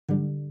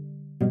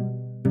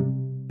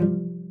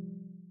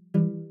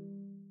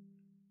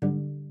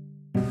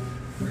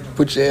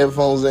Put your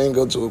headphones in,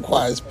 go to a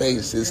quiet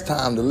space. It's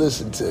time to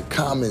listen to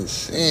Common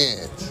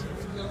Sense.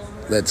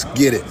 Let's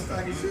get it.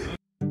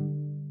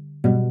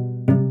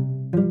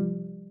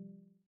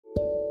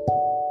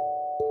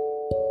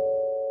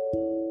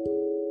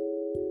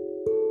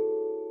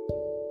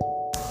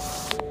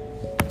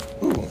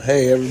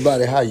 Hey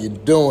everybody, how you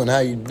doing? How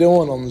you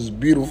doing on this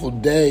beautiful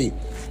day?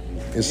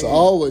 It's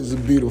always a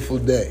beautiful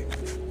day.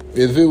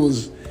 If it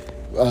was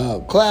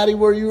cloudy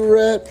where you were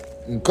at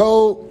and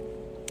cold,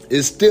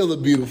 it's still a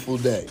beautiful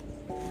day.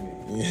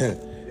 Yeah.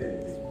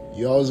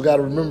 You always got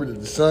to remember that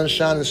the sun's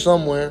shining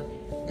somewhere.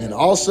 And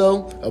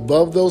also,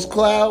 above those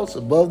clouds,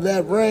 above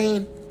that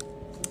rain,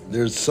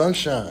 there's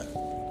sunshine.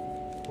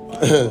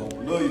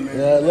 Love you, man.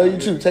 Yeah, I love you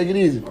too. Take it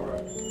easy.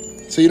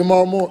 See you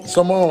tomorrow.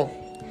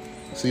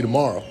 See you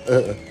tomorrow.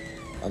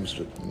 I'm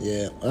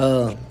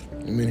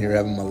in here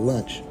having my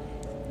lunch.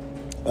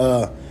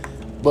 But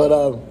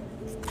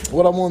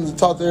what I wanted to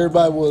talk to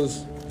everybody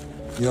was,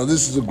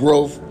 this is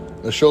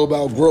a show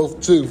about growth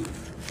too.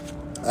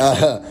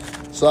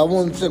 So I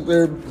wanted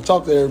to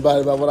talk to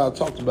everybody about what I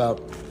talked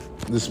about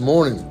this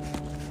morning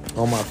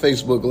on my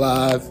Facebook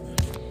Live.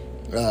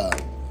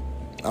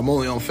 I'm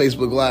only on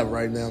Facebook Live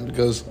right now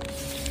because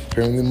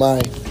apparently my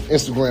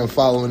Instagram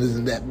following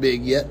isn't that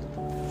big yet.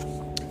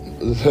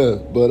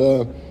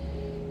 But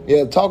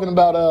talking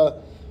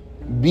about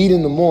beat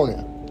in the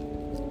morning.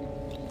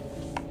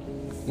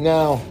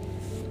 Now,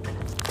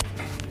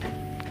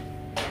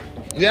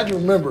 you have to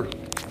remember,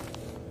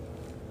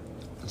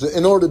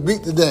 in order to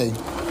beat the day,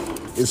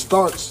 it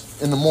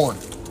starts in the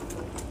morning.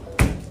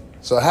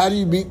 So how do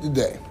you beat the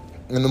day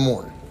in the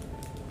morning?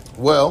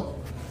 Well,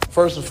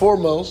 first and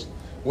foremost,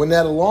 when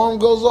that alarm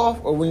goes off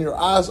or when your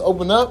eyes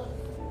open up,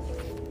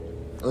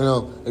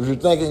 if you're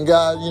thanking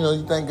God,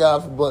 you thank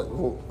God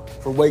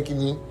for waking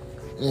you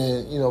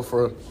and,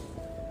 for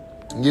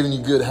giving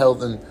you good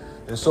health and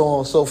so on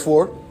and so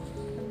forth.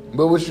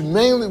 But what you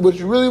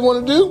really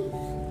want to do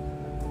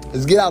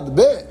is get out of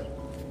bed.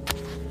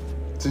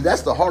 See,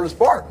 that's the hardest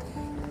part.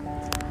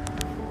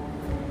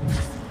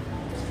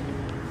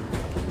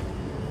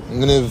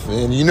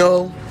 And you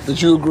know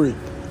that you agree.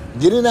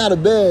 Getting out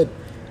of bed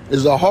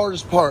is the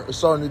hardest part of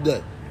starting the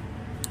day.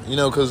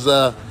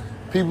 Because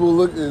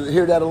people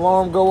hear that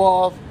alarm go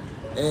off,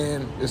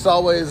 and it's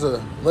always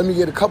let me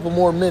get a couple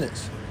more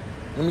minutes.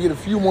 Let me get a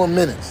few more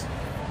minutes.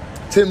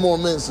 10 more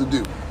minutes to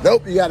do.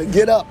 Nope, you got to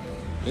get up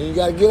and you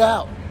got to get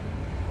out.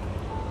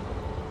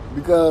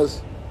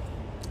 Because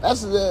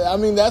that's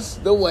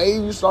the way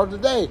you start the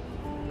day.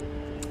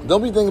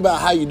 Don't be thinking about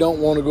how you don't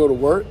want to go to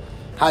work,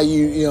 how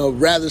you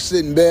rather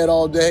sit in bed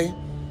all day,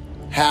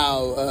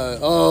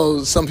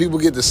 how some people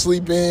get to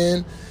sleep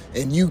in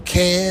and you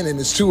can, and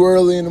it's too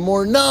early in the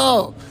morning.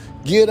 No,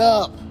 get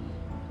up,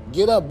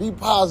 be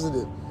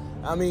positive.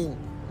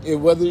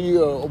 Whether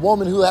you're a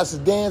woman who has to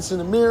dance in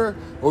the mirror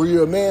or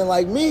you're a man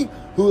like me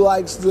who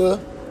likes to,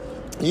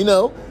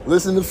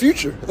 listen to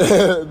Future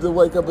to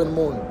wake up in the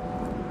morning.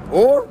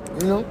 Or,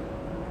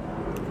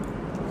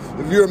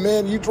 if you're a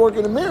man, you twerk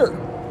in the mirror.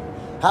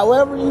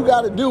 However you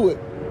got to do it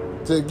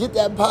to get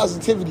that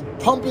positivity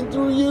pumping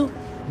through you,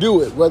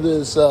 do it. Whether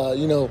it's,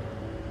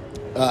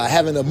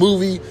 having a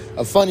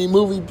funny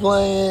movie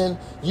playing,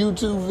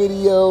 YouTube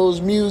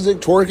videos, music,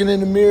 twerking in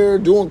the mirror,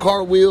 doing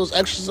cartwheels,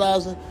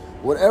 exercising.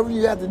 Whatever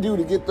you have to do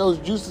to get those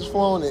juices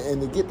flowing and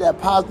to get that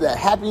positive, that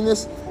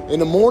happiness in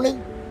the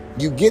morning,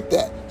 you get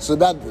that. So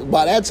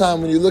by that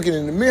time when you're looking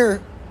in the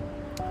mirror,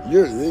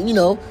 you're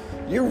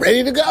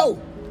ready to go.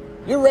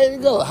 You're ready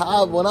to go.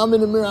 When I'm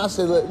in the mirror, I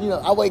say,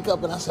 I wake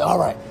up and I say, all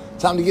right,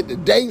 time to get the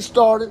day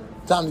started,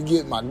 time to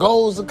get my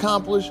goals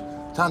accomplished,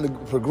 time to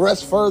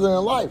progress further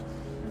in life.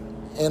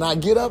 And I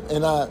get up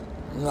and I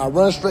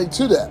run straight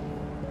to that.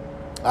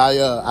 I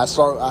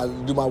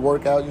do my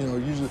workout,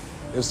 usually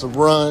it's a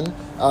run.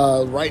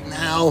 Right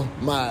now,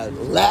 my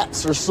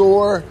lats are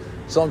sore,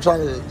 so I'm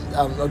trying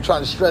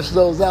to stretch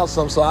those out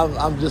some. So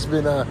I've just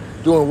been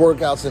doing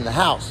workouts in the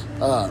house,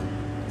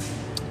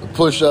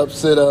 push-ups,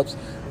 sit-ups.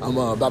 I'm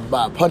about to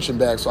buy a punching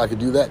bag so I can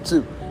do that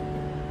too.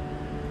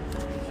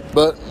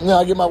 But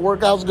I get my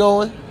workouts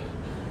going.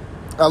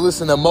 I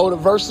listen to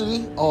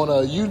Motiversity on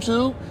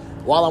YouTube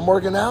while I'm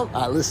working out.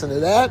 I listen to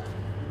that,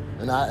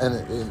 and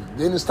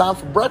then it's time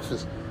for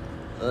breakfast,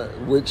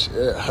 which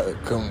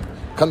come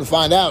to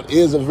find out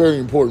is a very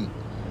important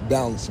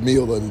balanced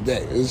meal of the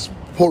day. It's an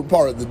important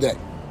part of the day.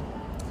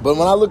 But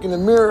when I look in the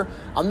mirror,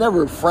 I'm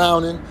never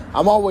frowning.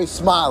 I'm always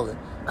smiling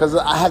because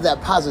I have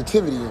that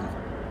positivity in me.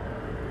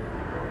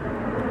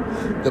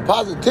 The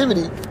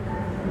positivity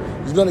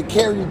is going to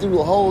carry you through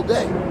the whole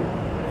day.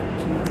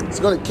 It's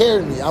going to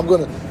carry me. I'm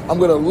going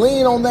to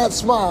lean on that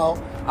smile.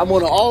 I'm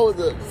going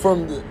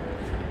to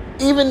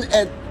even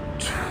at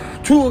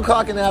 2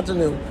 o'clock in the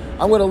afternoon,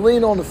 I'm going to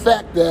lean on the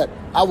fact that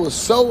I was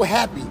so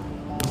happy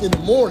in the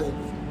morning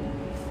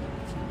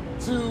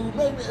to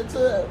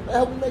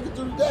help me make it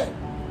through the day.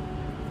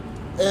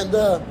 And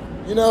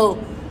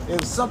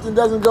if something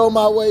doesn't go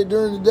my way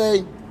during the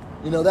day,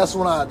 that's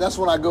when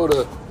I go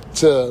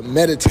to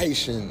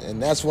meditation,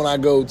 and that's when I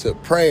go to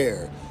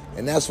prayer,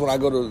 And that's when I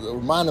go to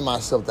reminding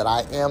myself that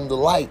I am the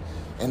light,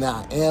 and that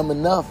I am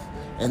enough,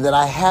 and that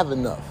I have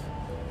enough.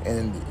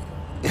 And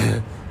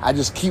I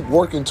just keep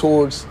working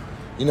towards,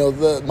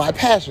 my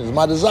passions,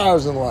 my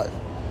desires in life.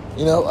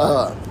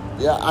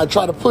 I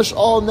try to push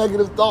all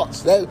negative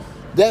thoughts. That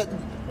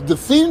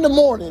defeating the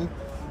morning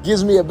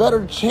gives me a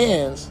better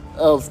chance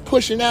of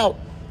pushing out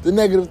the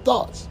negative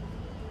thoughts.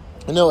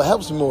 It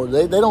helps me more.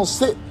 They don't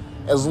sit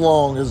as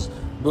long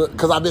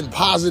because I've been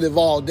positive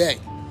all day,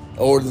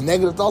 or the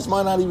negative thoughts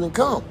might not even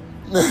come.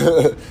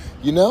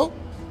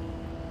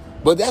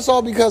 But that's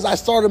all because I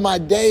started my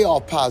day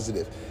off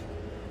positive.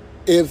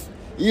 If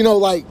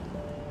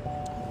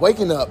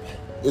waking up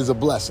is a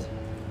blessing,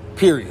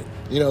 period.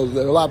 There are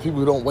a lot of people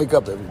who don't wake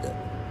up every day.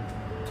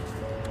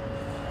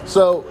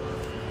 So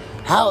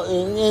how,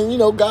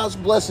 and God's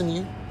blessing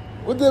you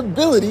with the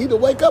ability to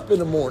wake up in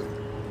the morning.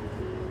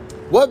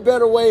 What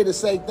better way to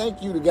say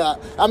thank you to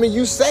God? I mean,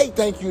 you say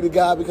thank you to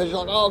God because you're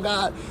like, oh,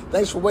 God,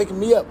 thanks for waking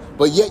me up.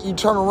 But yet you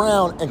turn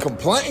around and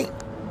complain.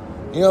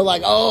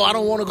 Oh, I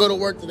don't want to go to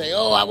work today.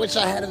 Oh, I wish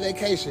I had a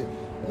vacation.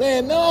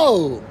 Man,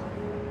 no.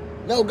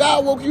 No,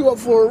 God woke you up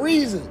for a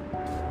reason.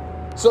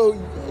 So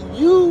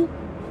you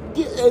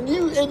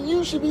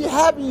should be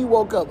happy you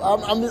woke up.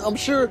 I'm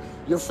sure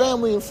your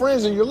family and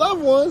friends and your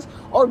loved ones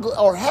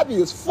are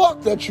happy as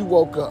fuck that you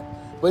woke up.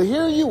 But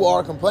here you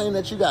are complaining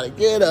that you got to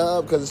get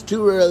up because it's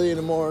too early in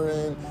the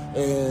morning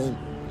and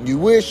you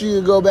wish you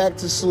could go back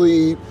to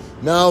sleep.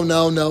 No.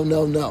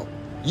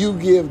 You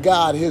give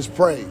God his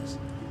praise.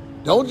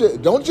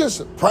 Don't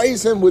just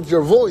praise him with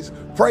your voice.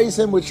 Praise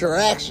him with your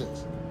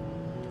actions.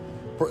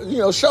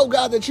 Show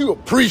God that you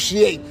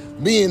appreciate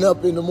being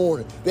up in the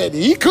morning. That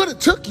he could have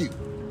took you.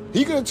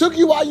 He could have took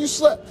you while you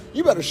slept.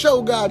 You better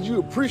show God you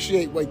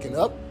appreciate waking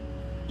up.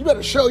 You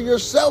better show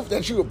yourself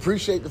that you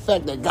appreciate the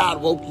fact that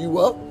God woke you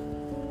up.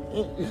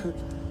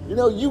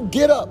 You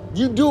get up.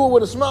 You do it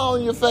with a smile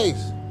on your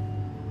face.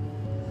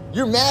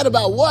 You're mad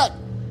about what?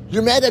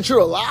 You're mad that you're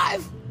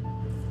alive?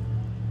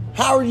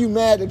 How are you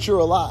mad that you're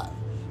alive?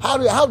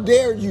 How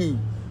dare you,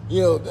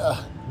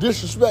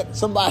 disrespect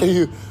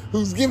somebody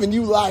who's giving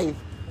you life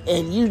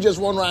and you just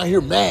run around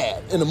here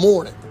mad in the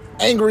morning,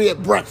 angry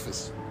at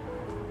breakfast?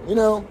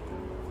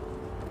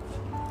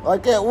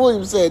 Like Cat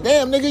Williams said,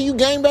 damn, nigga, you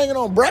gangbanging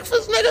on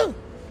breakfast, nigga?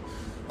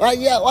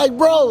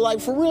 Bro,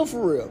 for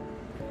real.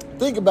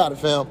 Think about it,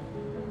 fam.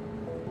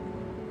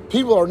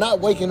 People are not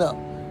waking up.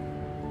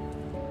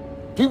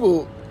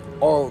 People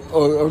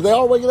are they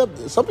all waking up?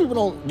 Some people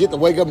don't get to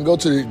wake up and go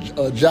to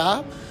a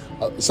job.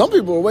 Some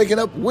people are waking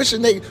up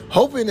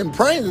hoping and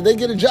praying that they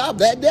get a job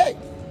that day.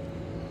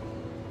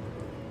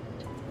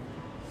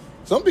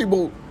 Some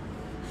people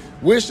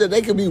wish that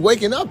they could be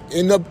waking up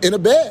in a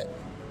bed,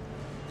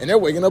 and they're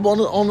waking up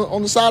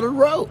on the side of the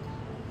road.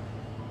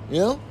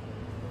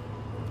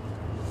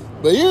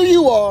 But here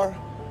you are,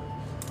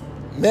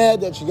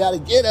 mad that you got to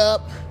get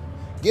up,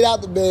 get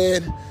out the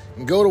bed,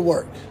 and go to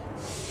work.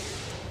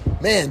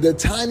 Man, the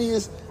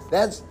tiniest,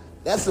 that's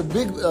a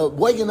big,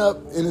 waking up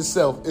in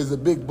itself is a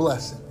big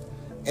blessing.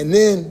 And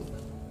then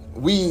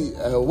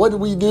what do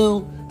we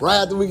do right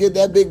after we get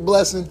that big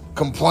blessing?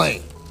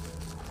 Complain.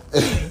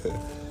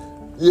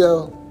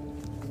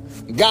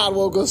 God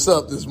woke us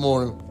up this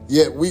morning,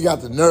 yet we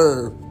got the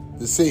nerve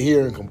to sit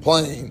here and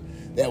complain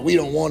that we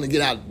don't want to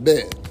get out of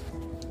bed.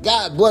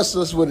 God blessed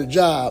us with a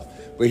job,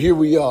 but here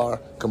we are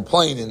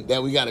complaining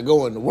that we got to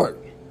go into work.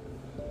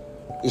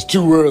 It's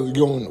too early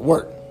going to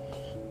work.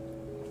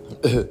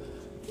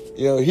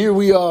 Here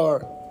we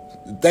are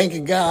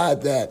thanking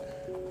God that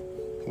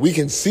we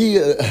can see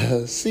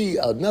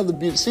another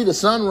beauty, see the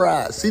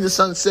sunrise, see the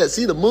sunset,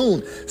 see the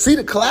moon, see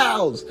the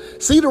clouds,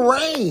 see the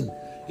rain,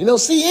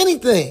 see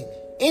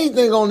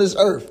anything on this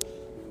earth.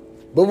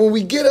 But when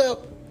we get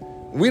up,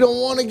 we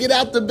don't want to get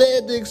out the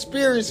bed to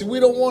experience it. We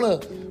don't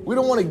want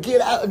to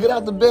get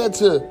out the bed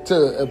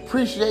to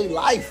appreciate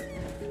life,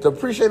 to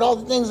appreciate all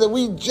the things that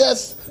we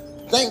just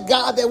thank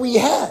God that we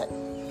had.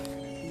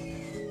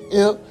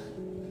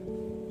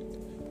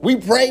 We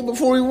prayed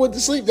before we went to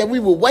sleep that we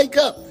would wake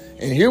up.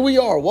 And here we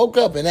are, woke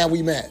up, and now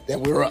we mad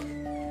that we're up.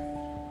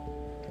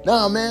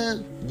 Nah,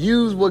 man,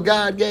 use what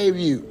God gave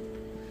you.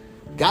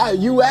 God,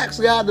 you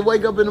ask God to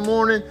wake up in the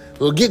morning,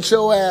 well, get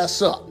your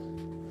ass up.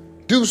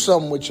 Do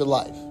something with your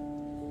life.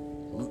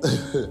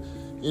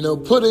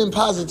 Put in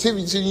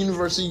positivity to the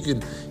universe so you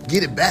can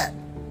get it back.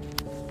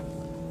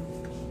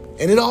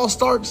 And it all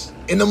starts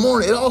in the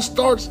morning. It all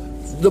starts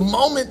the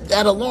moment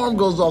that alarm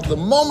goes off, the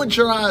moment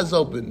your eyes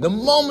open, the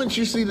moment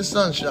you see the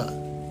sunshine.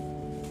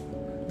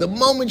 The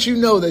moment you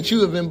know that you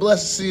have been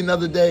blessed to see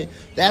another day,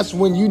 that's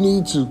when you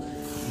need to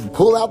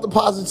pull out the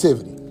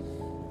positivity.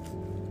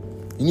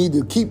 You need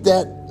to keep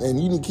that,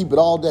 and you need to keep it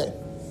all day.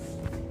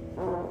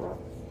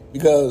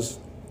 Because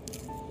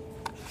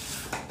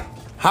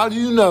how do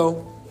you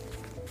know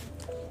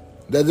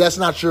that that's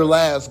not your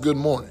last good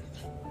morning?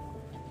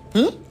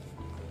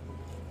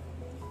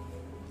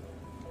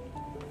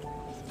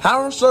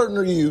 How certain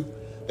are you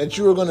that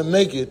you are going to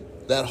make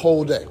it that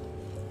whole day?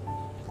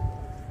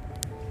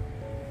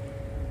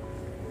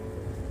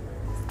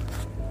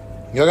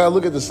 Y'all got to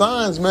look at the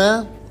signs,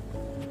 man.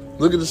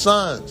 Look at the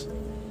signs.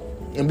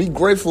 And be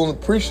grateful and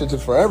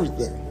appreciative for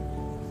everything.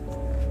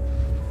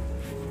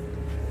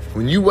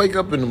 When you wake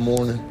up in the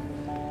morning,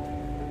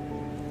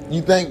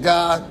 you thank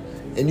God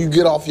and you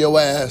get off your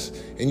ass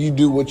and you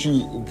do what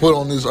you put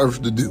on this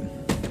earth to do.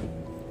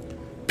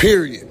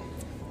 Period.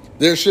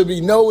 There should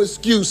be no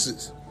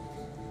excuses.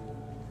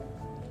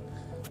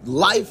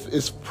 Life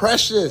is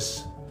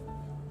precious.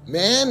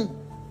 Man,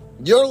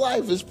 your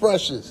life is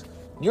precious.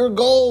 Your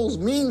goals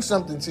mean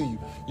something to you.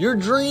 Your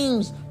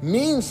dreams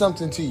mean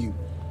something to you.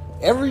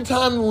 Every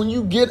time when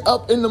you get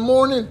up in the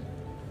morning,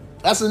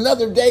 that's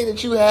another day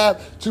that you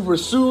have to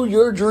pursue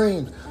your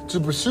dreams, to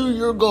pursue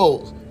your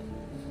goals.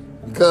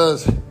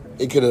 Because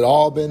it could have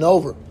all been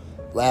over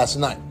last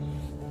night.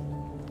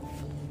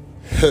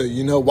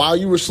 While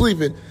you were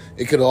sleeping,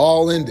 it could have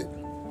all ended.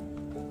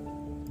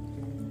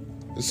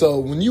 So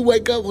when you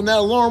wake up, when that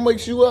alarm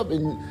wakes you up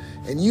and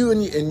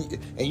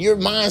your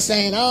mind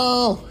saying,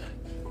 oh,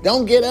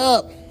 don't get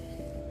up.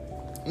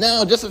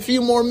 No, just a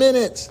few more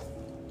minutes.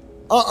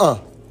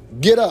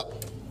 Get up.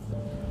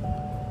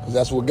 Because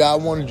that's what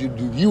God wanted you to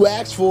do. You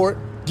asked for it.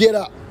 Get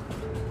up.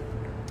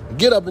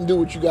 Get up and do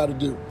what you got to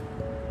do. You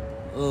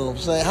know what I'm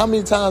saying? How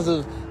many times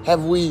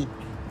have we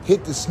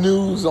hit the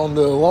snooze on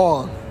the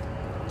alarm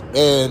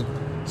and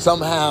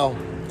somehow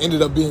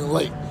ended up being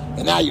late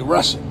and now you're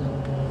rushing?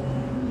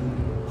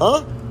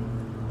 Huh?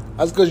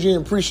 That's because you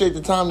didn't appreciate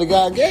the time that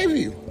God gave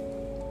you.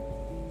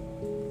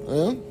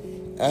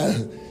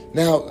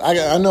 Now,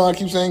 I know I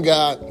keep saying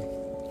God.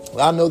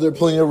 I know there are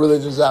plenty of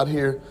religions out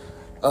here.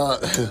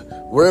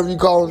 Wherever you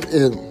call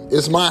him,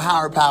 it's my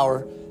higher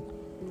power.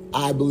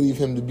 I believe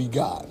him to be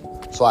God.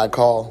 So I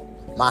call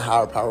my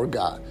higher power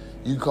God.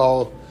 You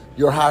call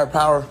your higher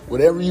power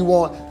whatever you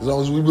want, as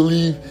long as we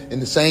believe in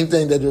the same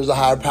thing, that there's a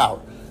higher power.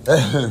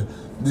 The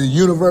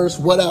universe,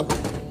 whatever.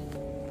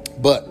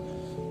 But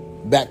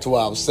back to what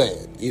I was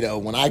saying.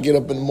 When I get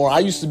up in the morning,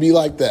 I used to be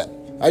like that.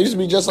 I used to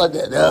be just like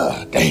that.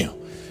 Damn.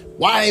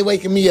 Why are they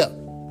waking me up?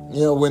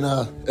 When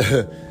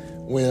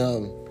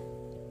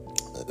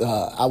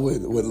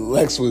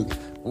Lex would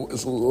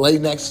lay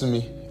next to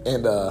me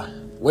and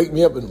wake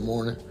me up in the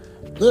morning.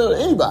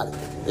 Anybody.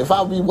 If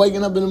I would be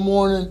waking up in the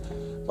morning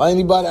by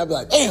anybody, I'd be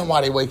like, damn,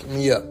 why they waking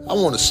me up? I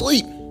want to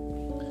sleep.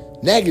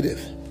 Negative.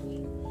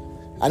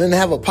 I didn't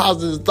have a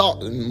positive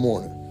thought in the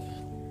morning.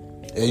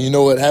 And you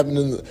know what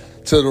happened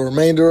to the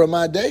remainder of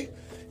my day?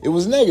 It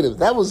was negative.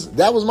 That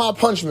was my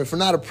punishment for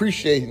not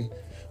appreciating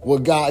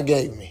what God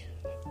gave me.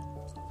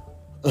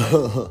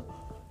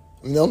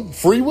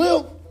 Free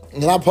will.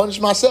 And I punished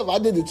myself. I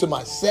did it to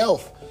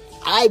myself.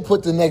 I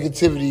put the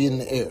negativity in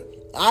the air.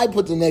 I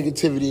put the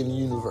negativity in the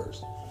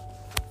universe.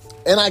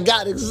 And I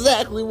got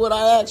exactly what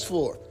I asked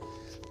for.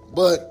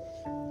 But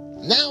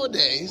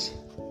nowadays,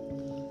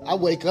 I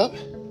wake up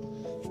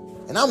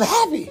and I'm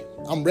happy.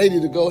 I'm ready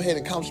to go ahead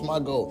and accomplish my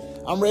goal.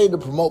 I'm ready to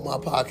promote my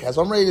podcast.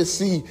 I'm ready to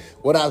see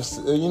what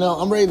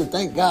I'm ready to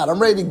thank God. I'm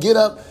ready to get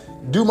up,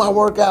 do my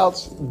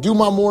workouts, do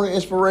my morning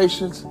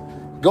inspirations,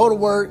 go to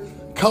work,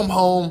 come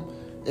home,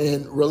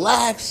 and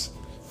relax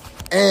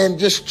and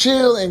just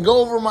chill and go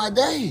over my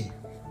day.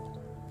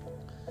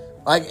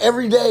 Like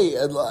every day,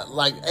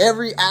 like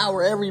every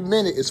hour, every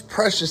minute is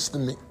precious to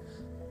me.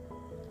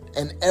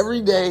 And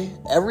every day,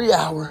 every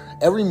hour,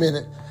 every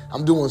minute,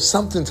 I'm doing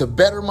something to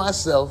better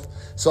myself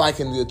so I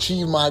can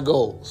achieve my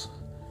goals.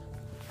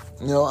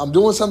 I'm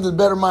doing something to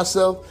better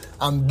myself.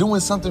 I'm doing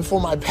something for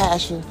my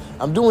passion.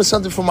 I'm doing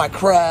something for my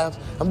craft.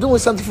 I'm doing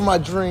something for my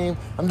dream.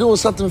 I'm doing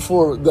something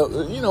for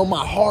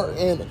my heart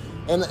and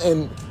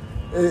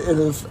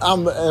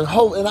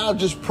hope. And I'll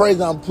just pray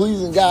that I'm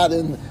pleasing God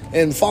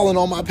and following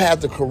on my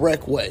path the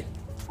correct way.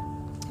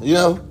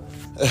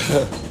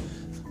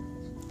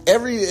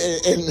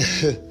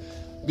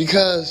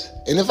 Because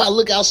if I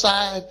look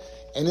outside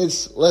and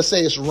let's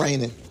say it's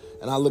raining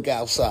and I look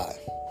outside,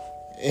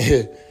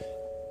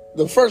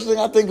 the first thing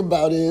I think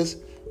about is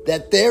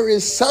that there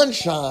is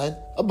sunshine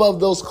above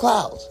those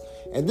clouds.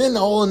 And then the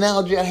whole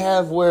analogy I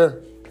have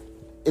where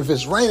if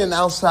it's raining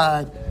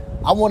outside,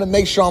 I want to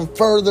make sure I'm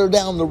further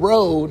down the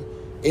road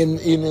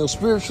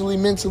spiritually,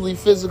 mentally,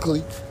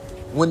 physically,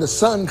 when the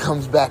sun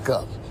comes back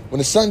up. When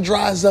the sun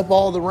dries up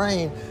all the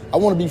rain, I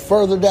want to be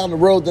further down the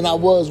road than I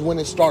was when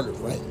it started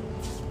raining.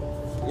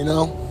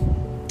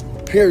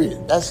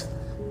 Period. That's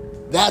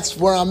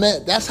where I'm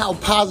at. That's how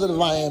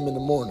positive I am in the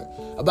morning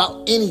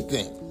about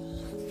anything.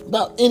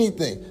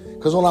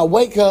 Because when I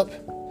wake up,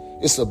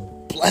 it's a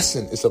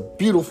blessing. It's a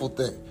beautiful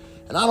thing.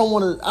 And I don't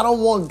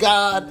want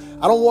God,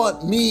 I don't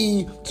want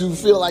me to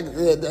feel like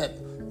that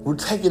we're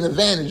taking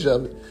advantage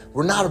of it.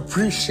 We're not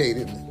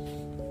appreciating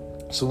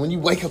it. So when you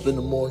wake up in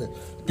the morning,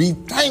 be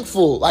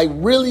thankful, like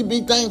really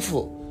be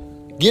thankful.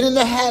 Get in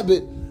the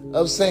habit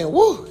of saying,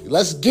 woo,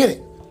 let's get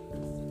it.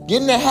 Get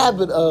in the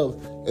habit of,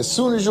 as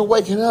soon as you're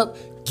waking up,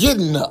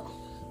 getting up.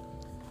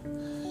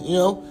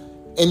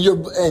 And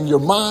your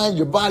mind,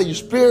 your body, your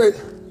spirit,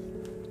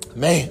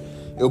 man,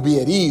 it'll be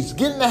at ease.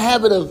 Get in the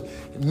habit of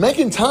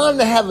making time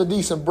to have a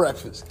decent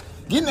breakfast.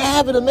 Get in the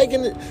habit of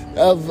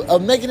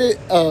making it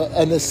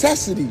a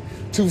necessity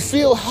to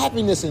feel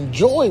happiness and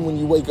joy when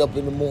you wake up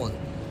in the morning.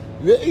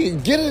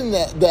 Get in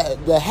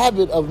the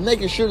habit of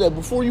making sure that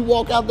before you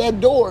walk out that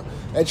door,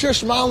 that you're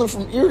smiling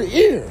from ear to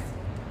ear.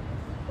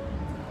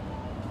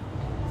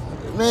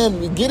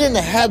 Man, get in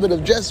the habit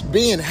of just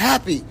being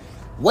happy,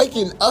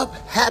 waking up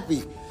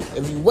happy.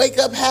 If you wake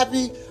up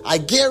happy, I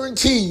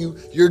guarantee you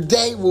your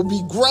day will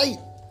be great.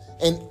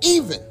 And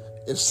even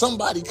if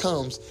somebody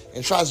comes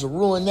and tries to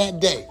ruin that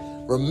day,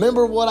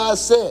 remember what I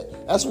said.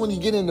 That's when you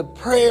get into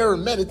prayer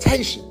and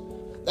meditation.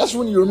 That's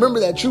when you remember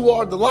that you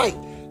are the light.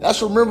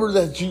 That's remember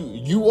that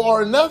you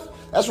are enough.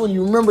 That's when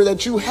you remember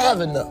that you have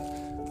enough.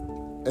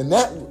 And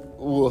that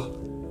will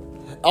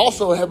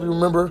also have you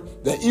remember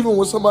that even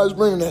when somebody's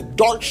bringing that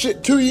dark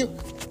shit to you,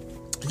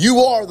 you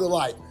are the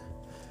light.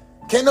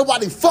 Can't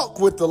nobody fuck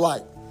with the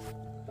light.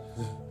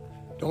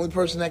 The only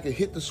person that can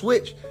hit the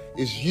switch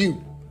is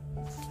you.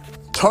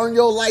 Turn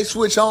your light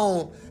switch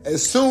on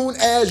as soon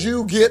as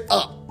you get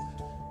up.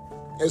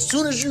 As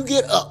soon as you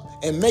get up.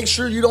 And make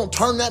sure you don't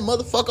turn that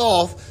motherfucker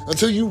off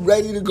until you're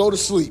ready to go to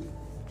sleep.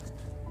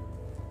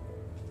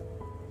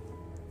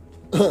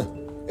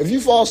 If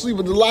you fall asleep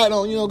with the light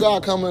on,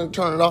 God come and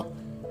turn it off.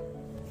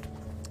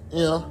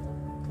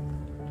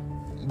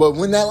 But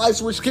when that light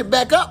switch get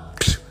back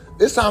up,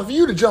 it's time for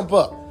you to jump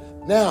up.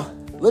 Now,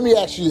 let me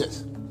ask you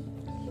this.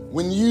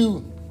 When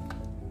you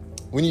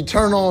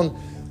turn on,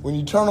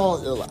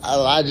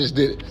 I just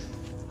did it.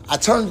 I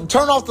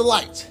turn off the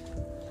lights.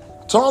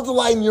 Turn off the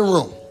light in your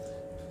room.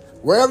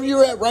 Wherever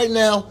you're at right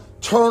now,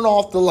 turn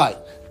off the light.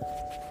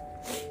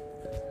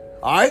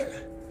 All right?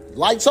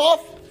 Lights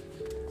off?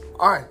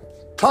 All right,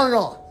 turn it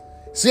on.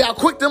 See how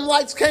quick them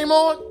lights came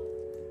on?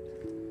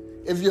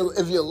 If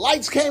your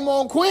lights came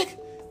on quick,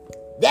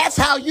 that's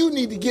how you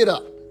need to get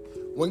up.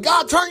 When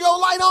God turn your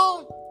light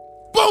on,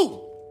 boom,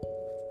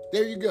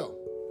 there you go.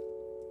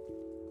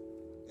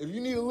 If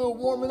you need a little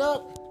warming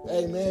up,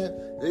 hey man,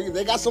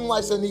 they got some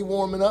lights that need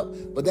warming up,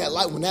 but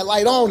when that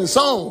light on, it's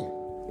on.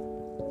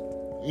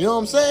 You know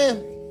what I'm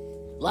saying?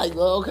 Like,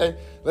 okay,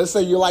 let's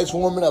say your light's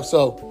warming up.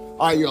 So,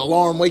 all right, your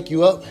alarm wake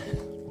you up.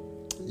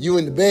 You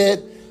in the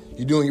bed,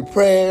 you doing your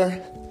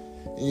prayer,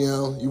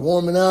 you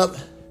warming up,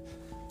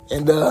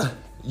 and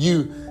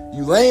you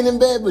laying in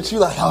bed, but you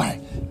like, all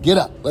right, get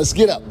up, let's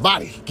get up,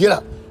 body, get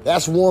up.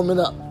 That's warming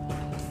up.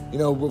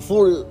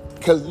 Before,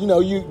 because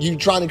you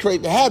trying to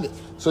create the habit,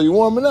 so you're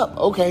warming up.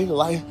 Okay, the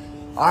light.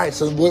 All right,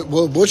 so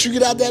once you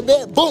get out that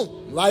bed,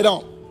 boom, light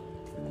on,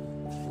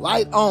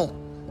 light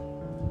on.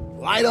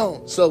 Light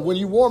on. So when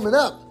you warming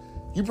up,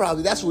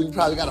 that's when you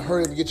probably got to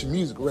hurry up and get your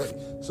music ready.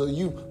 So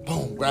you,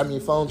 boom, grabbing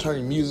your phone,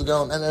 turning your music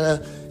on,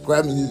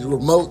 grabbing the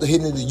remote,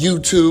 hitting it to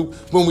YouTube.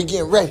 Boom, we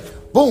getting ready.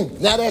 Boom,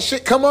 now that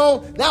shit come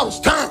on. Now it's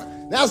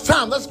time.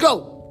 Let's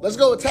go. Let's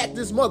go attack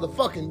this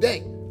motherfucking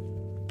day.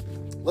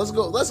 Let's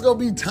go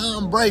be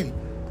Tom Brady.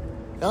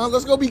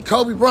 Let's go be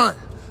Kobe Bryant.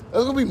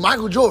 Let's go be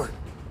Michael Jordan.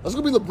 Let's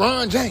go be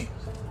LeBron James.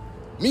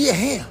 Mia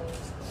Hamm.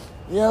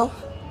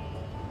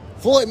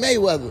 Floyd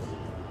Mayweather.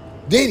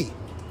 Diddy,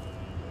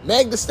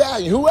 Meg Thee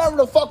Stallion, whoever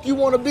the fuck you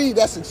want to be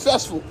that's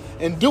successful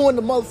and doing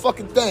the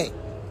motherfucking thing.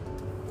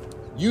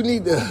 You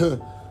need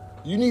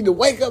to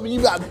wake up and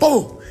you got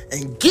boom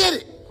and get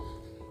it.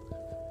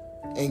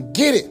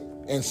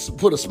 And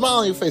put a smile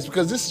on your face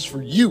because this is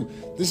for you.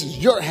 This is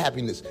your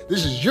happiness.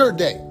 This is your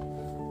day.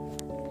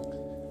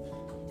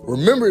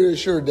 Remember,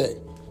 it's your day.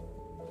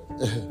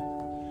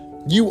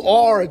 You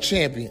are a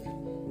champion.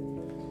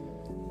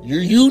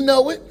 You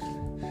know it.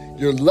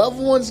 Your loved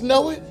ones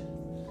know it.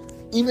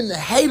 Even the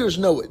haters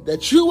know it,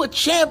 that you a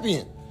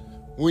champion.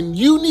 When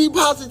you need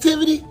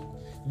positivity,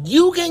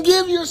 you can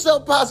give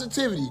yourself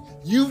positivity.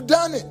 You've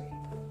done it.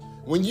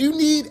 When you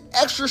need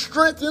extra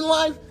strength in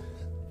life,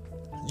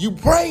 you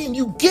pray and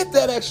you get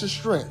that extra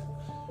strength.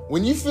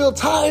 When you feel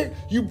tired,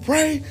 you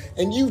pray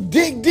and you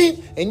dig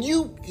deep and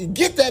you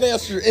get that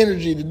extra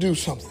energy to do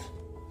something.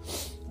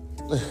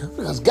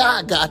 Because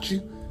God got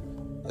you.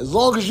 As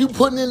long as you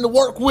putting in the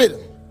work with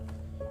him,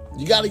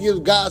 you got to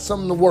give God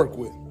something to work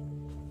with.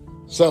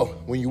 So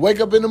when you wake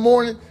up in the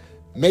morning,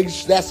 make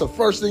sure that's the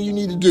first thing you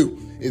need to do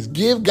is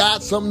give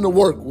God something to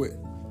work with.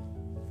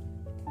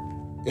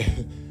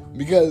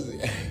 Because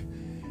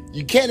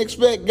you can't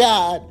expect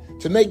God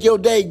to make your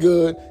day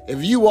good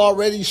if you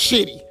already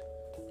shitty.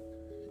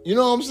 You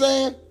know what I'm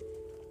saying?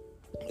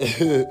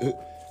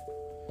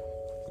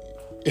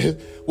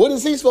 What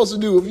is he supposed to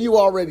do if you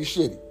already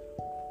shitty?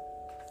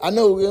 I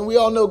know, and we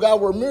all know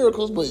God works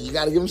miracles, but you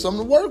got to give him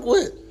something to work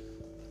with.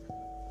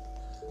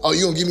 Oh,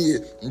 you gonna give me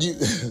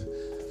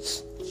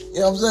you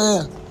know what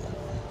I'm saying?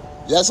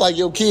 That's like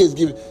your kids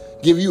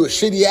give you a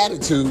shitty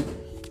attitude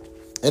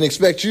and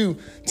expect you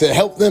to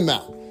help them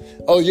out.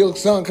 Oh, your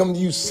son come to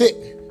you sick.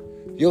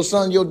 Your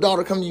son, your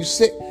daughter come to you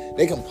sick.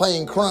 They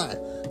complain, crying.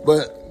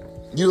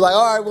 But you like,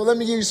 all right, well, let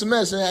me give you some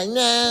medicine. Like,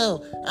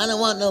 no, I don't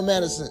want no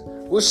medicine.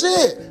 Well,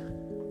 shit.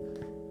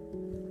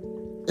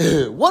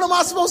 What am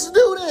I supposed to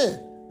do then?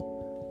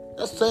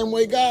 That's the same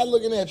way God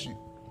looking at you.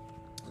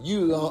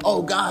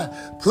 Oh God,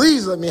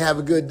 please let me have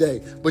a good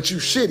day. But you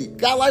shitty.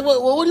 God, like,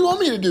 what do you want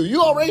me to do?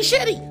 You already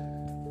shitty.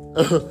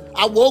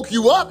 I woke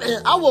you up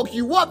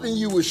and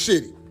you was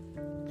shitty.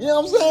 You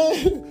know what I'm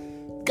saying?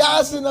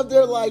 God's sitting up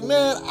there like,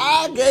 man,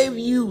 I gave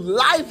you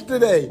life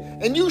today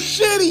and you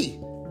shitty.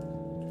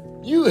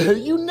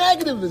 You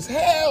negative as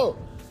hell.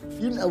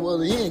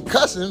 Well, he ain't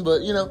cussing, but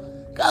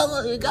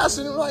God's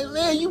sitting like,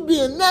 man, you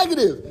being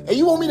negative and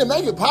you want me to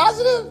make it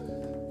positive?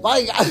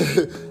 Like,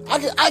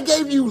 I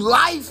gave you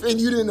life and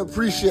you didn't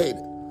appreciate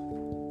it.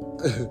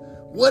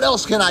 What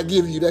else can I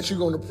give you that you're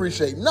going to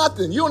appreciate?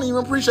 Nothing. You don't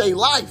even appreciate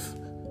life.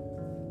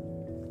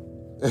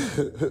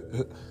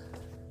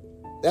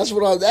 That's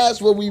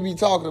what we be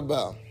talking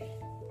about.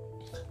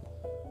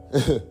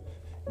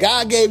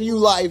 God gave you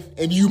life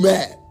and you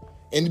mad,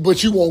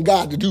 but you want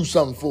God to do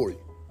something for you.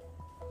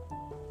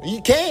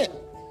 He can't.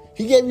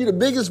 He gave you the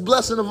biggest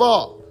blessing of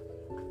all,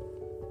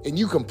 and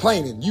you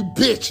complaining, you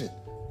bitching.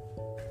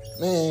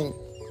 Man,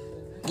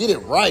 get it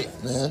right,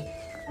 man.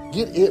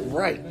 Get it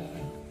right.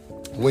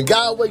 When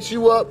God wakes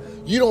you up,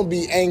 you don't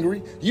be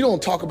angry. You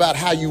don't talk about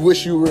how you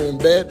wish you were in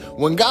bed.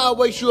 When God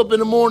wakes you up in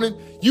the morning,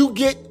 you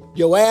get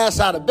your ass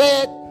out of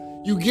bed.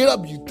 You get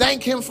up, you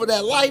thank him for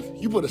that life.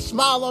 You put a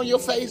smile on your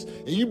face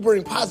and you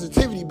bring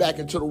positivity back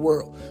into the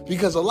world,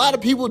 because a lot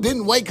of people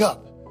didn't wake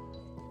up.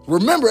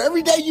 Remember,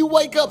 every day you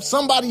wake up,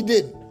 somebody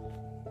didn't.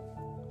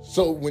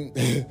 So when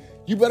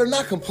you better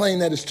not complain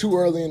that it's too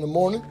early in the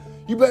morning.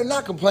 You better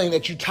not complain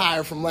that you're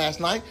tired from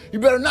last night. You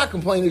better not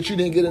complain that you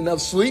didn't get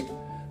enough sleep,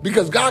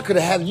 because God could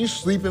have had you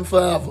sleeping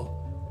forever.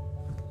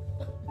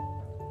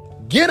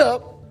 Get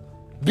up,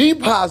 be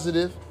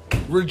positive,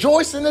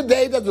 rejoice in the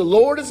day that the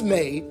Lord has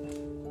made,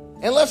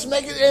 and let's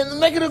make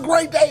it a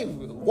great day.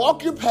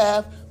 Walk your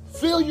path,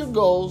 feel your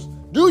goals,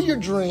 do your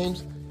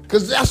dreams,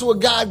 because that's what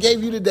God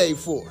gave you today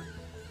for.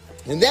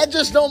 And that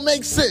just don't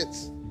make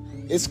sense.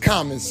 It's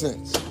common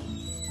sense.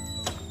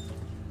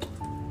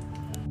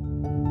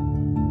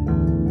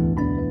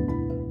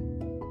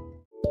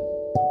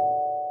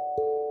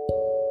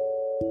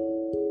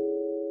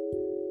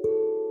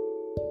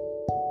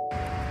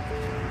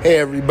 Hey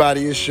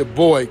everybody, it's your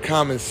boy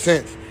Common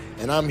Sense,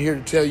 and I'm here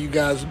to tell you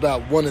guys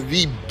about one of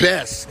the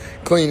best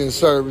cleaning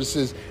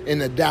services in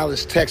the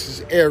Dallas,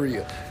 Texas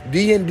area,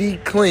 D&D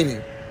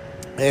Cleaning.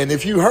 And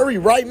if you hurry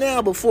right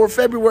now before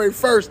February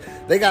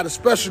 1st, they got a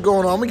special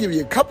going on. I'm gonna give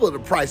you a couple of the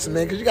prices,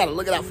 man, because you got to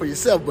look it out for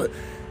yourself. But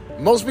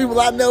most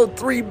people I know,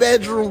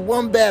 3-bedroom,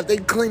 1-bath, they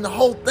clean the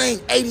whole thing,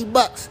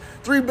 $80.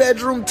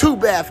 3-bedroom,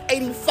 2-bath,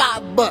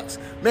 $85.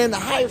 Man, the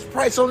highest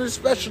price on this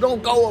special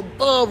don't go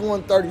above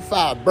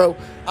 $135, bro.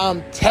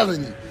 I'm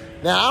telling you.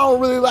 Now, I don't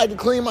really like to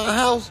clean my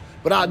house,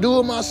 but I do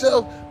it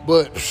myself.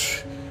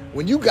 But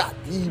when you got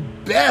the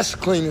best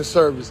cleaning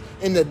service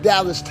in the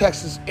Dallas,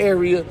 Texas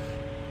area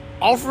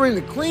offering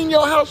to clean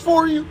your house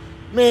for you,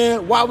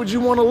 man, why would you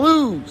want to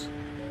lose?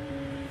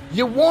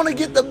 You want to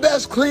get the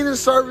best cleaning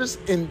service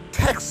in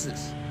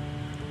Texas,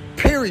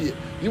 period.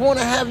 You want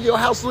to have your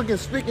house looking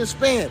spick and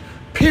span,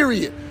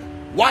 period.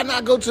 Why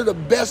not go to the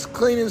best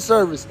cleaning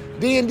service,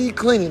 D&D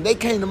Cleaning? They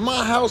came to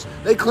my house.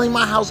 They clean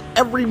my house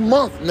every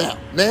month now,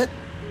 man.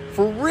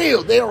 For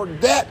real, they are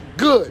that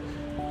good.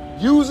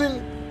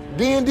 Using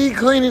D&D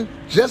Cleaning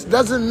just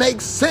doesn't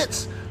make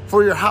sense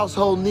for your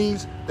household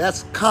needs.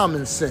 That's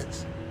common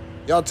sense.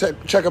 Y'all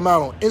check them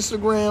out on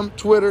Instagram,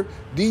 Twitter,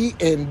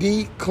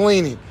 D&D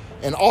Cleaning.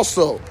 And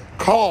also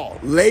call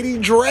Lady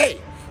Dre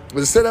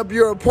to set up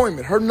your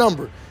appointment. Her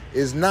number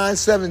is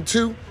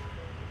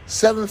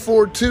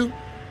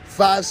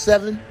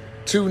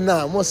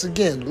 972-742-5729. Once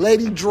again,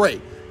 Lady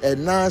Dre at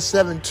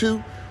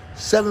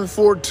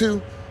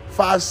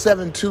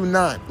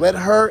 972-742-5729. Let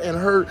her and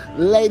her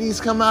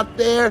ladies come out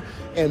there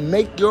and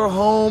make your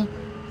home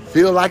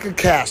feel like a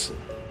castle.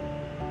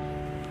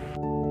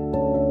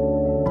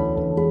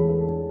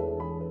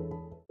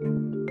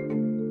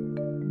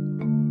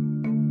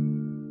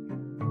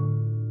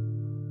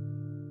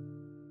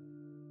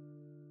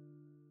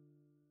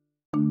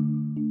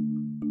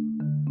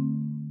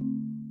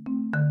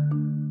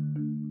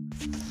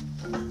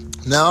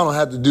 Now, I don't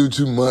have to do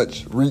too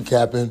much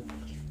recapping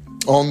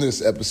on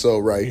this episode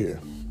right here.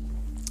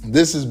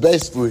 This is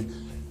basically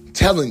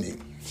telling you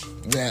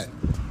that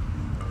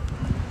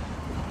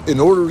in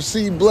order to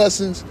receive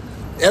blessings,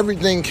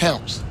 everything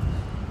counts.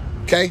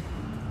 Okay?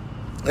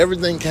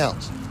 Everything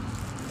counts.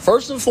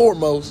 First and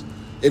foremost,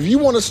 if you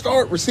want to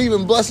start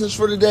receiving blessings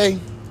for the day,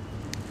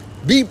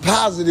 be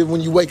positive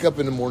when you wake up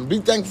in the morning. Be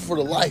thankful for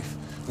the life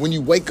when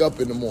you wake up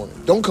in the morning.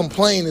 Don't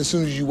complain as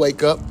soon as you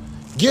wake up.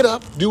 Get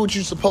up, do what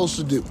you're supposed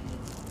to do.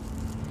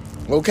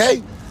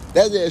 Okay?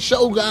 That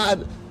show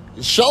God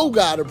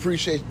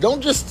appreciation.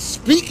 Don't just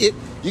speak it.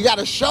 You got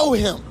to show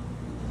him.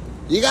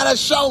 You got to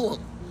show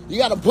him. You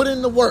got to put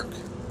in the work.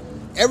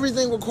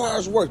 Everything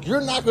requires work.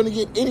 You're not going to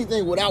get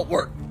anything without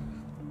work.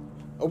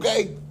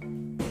 Okay?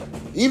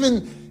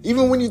 Even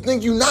when you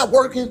think you're not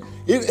working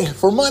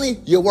for money,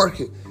 you're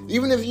working.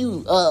 Even if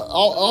you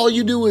all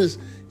you do is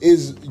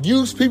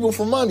use people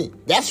for money,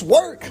 that's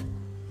work.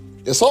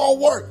 It's all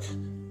work.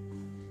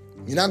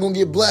 You're not going to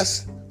get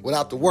blessed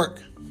without the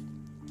work.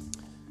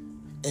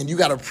 And you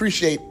got to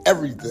appreciate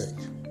everything.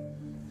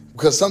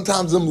 Because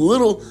sometimes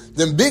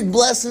them big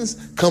blessings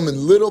come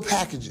in little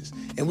packages.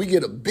 And we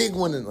get a big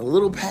one in a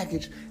little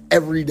package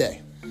every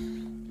day.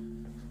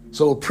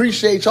 So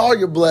appreciate all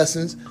your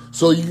blessings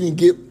so you can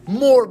get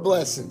more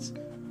blessings.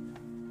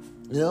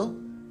 You know,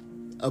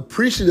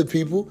 appreciative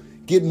people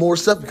get more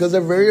stuff because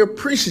they're very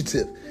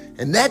appreciative.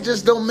 And that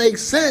just don't make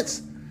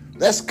sense.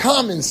 That's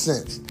common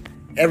sense.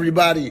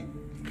 Everybody,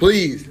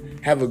 please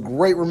have a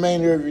great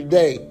remainder of your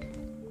day.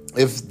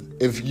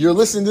 If you're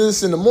listening to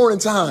this in the morning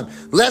time,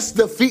 let's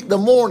defeat the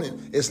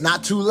morning. It's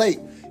not too late.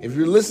 If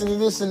you're listening to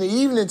this in the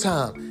evening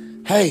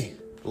time, hey,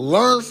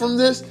 learn from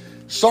this.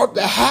 Start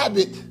the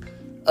habit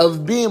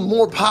of being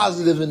more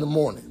positive in the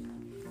morning.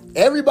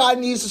 Everybody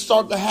needs to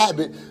start the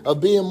habit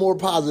of being more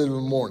positive in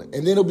the morning.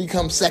 And then it'll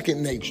become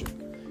second nature.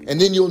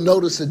 And then you'll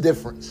notice a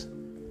difference.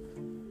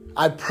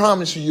 I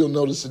promise you'll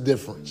notice a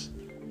difference.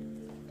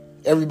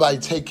 Everybody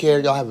take care.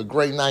 Y'all have a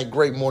great night,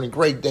 great morning,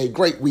 great day,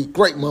 great week,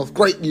 great month,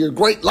 great year,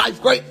 great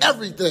life, great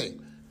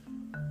everything.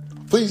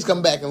 Please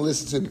come back and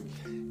listen to me.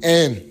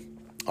 And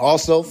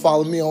also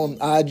follow me on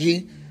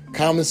IG,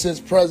 Common Sense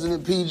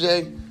President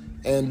PJ,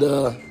 and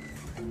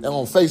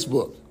on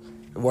Facebook,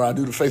 where I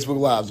do the Facebook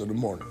Lives in the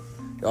morning.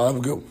 Y'all have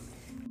a good one.